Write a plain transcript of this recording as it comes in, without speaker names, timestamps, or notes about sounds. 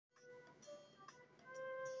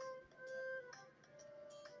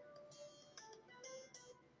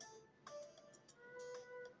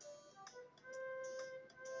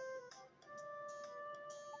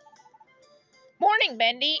morning,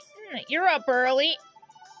 Bendy. You're up early.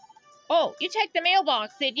 Oh, you checked the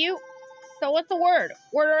mailbox, did you? So what's the word?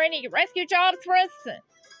 Were there any rescue jobs for us?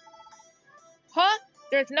 Huh?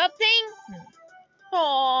 There's nothing?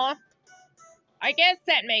 Aw. I guess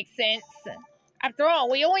that makes sense. After all,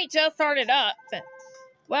 we only just started up.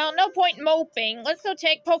 Well, no point in moping. Let's go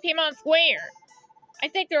check Pokemon Square. I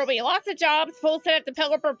think there will be lots of jobs posted at the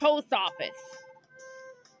Pelipper post office.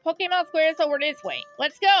 Pokemon Square is over this way.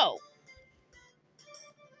 Let's go!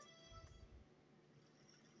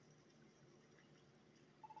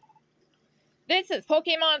 This is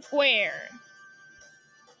Pokemon Square.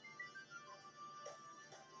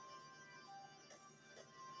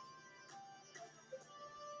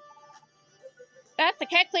 That's the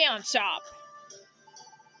Kecleon shop.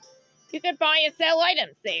 You can buy and sell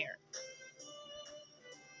items there.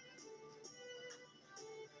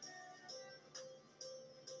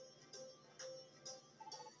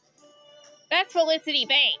 That's Felicity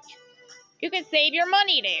Bank. You can save your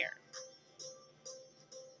money there.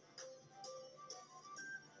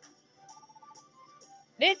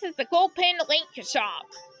 This is the Gulpin Link shop.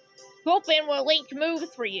 Gulpin will link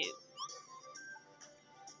moves for you.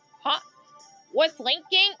 Huh? What's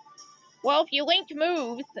linking? Well, if you link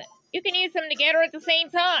moves, you can use them together at the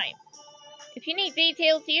same time. If you need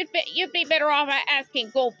details, you'd be better off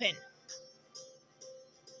asking Gulpin.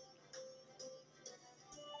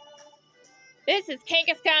 This is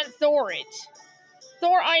Kangaskhan storage.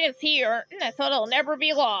 Store items here, so they'll never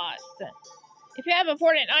be lost. If you have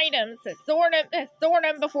important items, store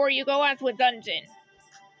them before you go out to a dungeon.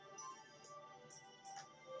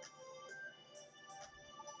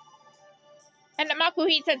 And the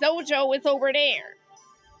Makuhita dojo is over there.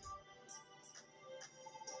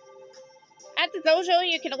 At the dojo,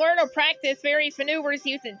 you can learn or practice various maneuvers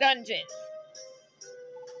used in dungeons.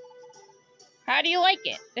 How do you like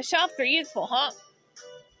it? The shops are useful, huh?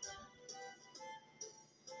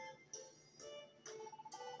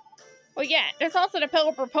 Oh yeah, there's also the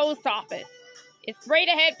Pelipper post office. It's right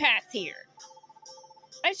ahead past here.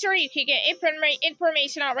 I'm sure you can get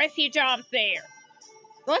information on rescue jobs there.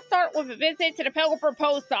 So let's start with a visit to the Pelipper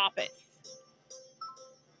post office.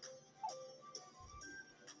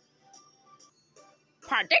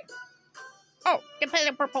 Pardon? Oh, the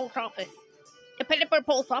Pelipper post office. The Pelipper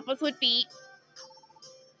post office would be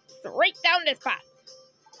straight down this path.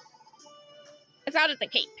 It's out at the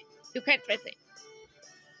Cape. You can't miss it.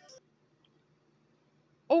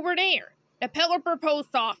 Over there, the Pelipper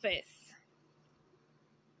post office.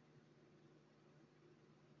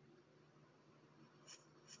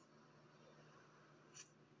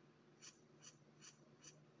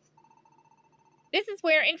 This is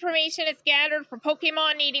where information is gathered for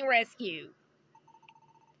Pokemon needing rescue.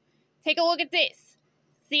 Take a look at this.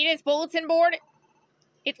 See this bulletin board?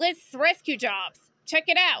 It lists rescue jobs. Check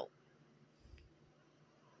it out.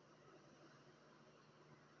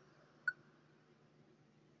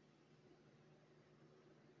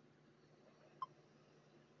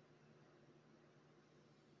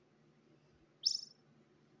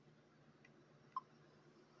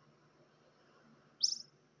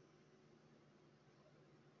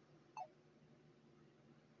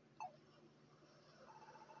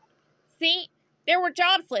 See? There were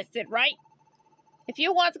jobs listed, right? If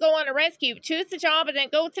you want to go on a rescue, choose the job and then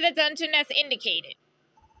go to the dungeon that's indicated.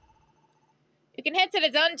 You can head to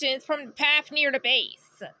the dungeons from the path near the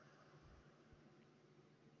base.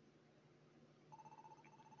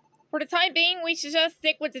 For the time being, we should just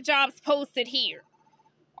stick with the jobs posted here.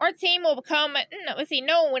 Our team will become,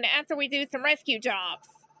 known after we do some rescue jobs.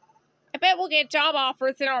 I bet we'll get job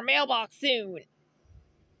offers in our mailbox soon.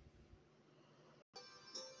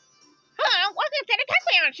 Hello, welcome to the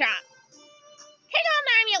Kecleon shop. Take all the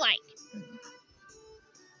time you like.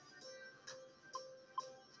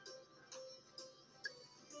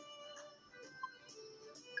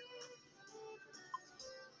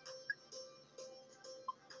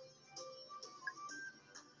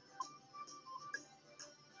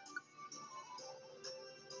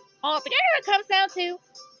 Altogether, it comes down to,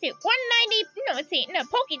 $190,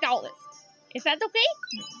 Pokedollars. Is that okay?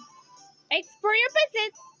 Thanks for your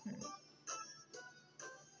business.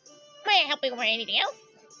 May I help you with anything else?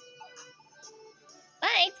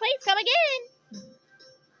 Thanks, please come again.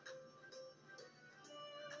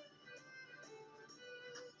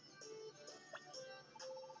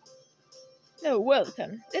 No,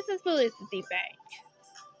 welcome. This is Felicity Bank.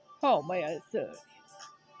 How may I serve?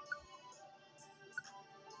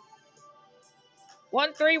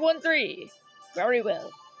 1313. Very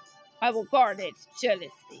well. I will guard it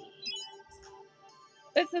jealously.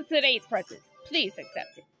 This is today's present. Please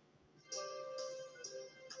accept it.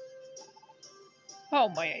 How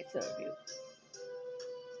may I serve you?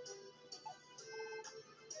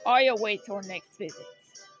 I await your next visit.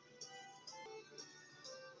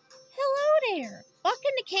 Hello there.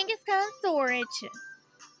 Welcome to Kangaskhan storage.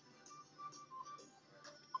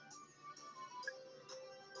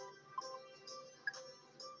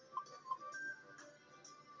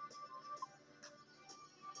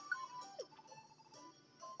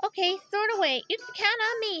 Okay, sort away. You can count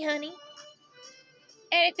on me, honey.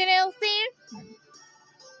 Anything else there?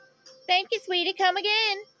 Thank you, sweetie. Come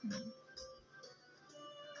again.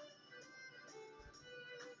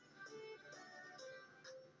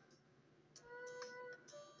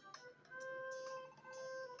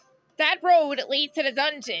 That road leads to the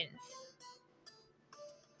dungeons.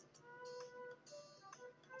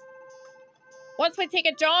 Once we take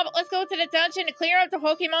a job, let's go to the dungeon to clear up the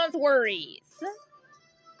Pokemon's worries.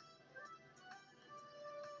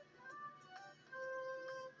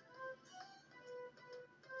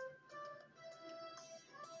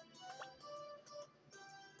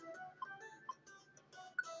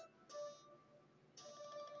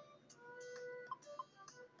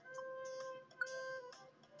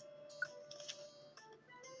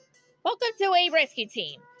 Welcome to a rescue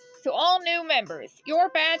team. To all new members, your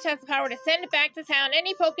badge has the power to send back to town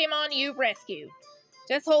any Pokemon you've rescued.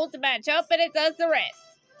 Just hold the badge up and it does the rest.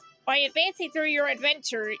 By advancing through your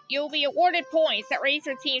adventure, you'll be awarded points that raise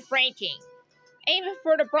your team's ranking. Aim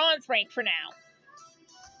for the bronze rank for now.